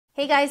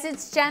Hey guys,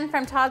 it's Jen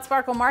from Todd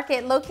Sparkle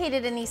Market,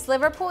 located in East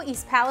Liverpool,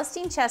 East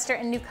Palestine, Chester,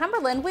 and New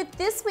Cumberland with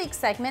this week's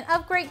segment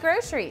of Great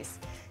Groceries.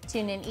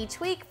 Tune in each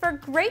week for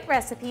great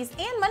recipes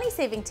and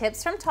money-saving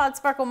tips from Todd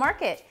Sparkle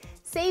Market.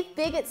 Save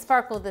big at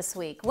Sparkle this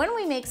week when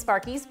we make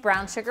Sparky's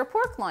brown sugar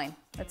pork loin.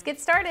 Let's get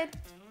started.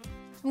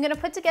 I'm going to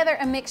put together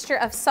a mixture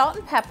of salt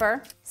and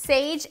pepper,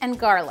 sage, and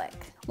garlic.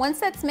 Once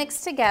that's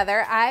mixed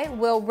together, I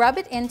will rub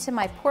it into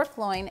my pork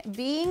loin,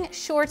 being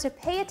sure to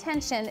pay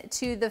attention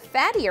to the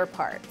fattier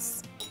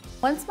parts.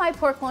 Once my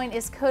pork loin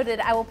is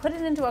coated, I will put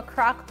it into a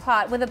crock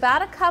pot with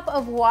about a cup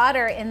of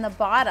water in the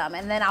bottom,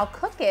 and then I'll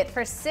cook it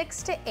for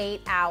 6 to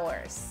 8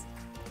 hours.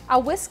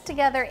 I'll whisk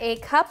together a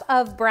cup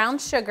of brown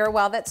sugar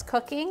while that's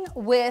cooking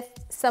with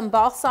some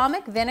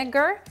balsamic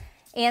vinegar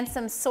and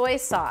some soy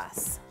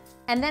sauce.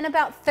 And then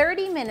about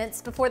 30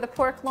 minutes before the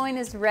pork loin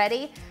is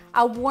ready,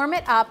 I'll warm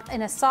it up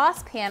in a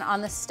saucepan on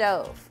the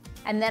stove.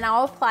 And then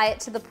I'll apply it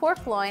to the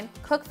pork loin,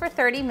 cook for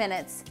 30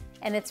 minutes,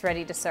 and it's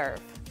ready to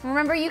serve.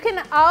 Remember, you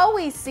can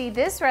always see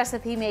this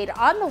recipe made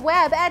on the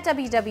web at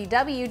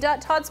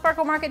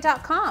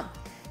www.toddsparklemarket.com.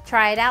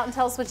 Try it out and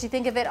tell us what you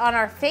think of it on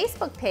our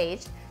Facebook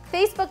page,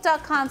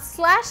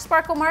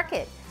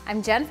 facebook.com/sparklemarket.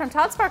 I'm Jen from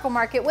Todd Sparkle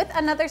Market with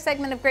another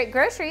segment of Great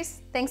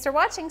Groceries. Thanks for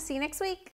watching. See you next week.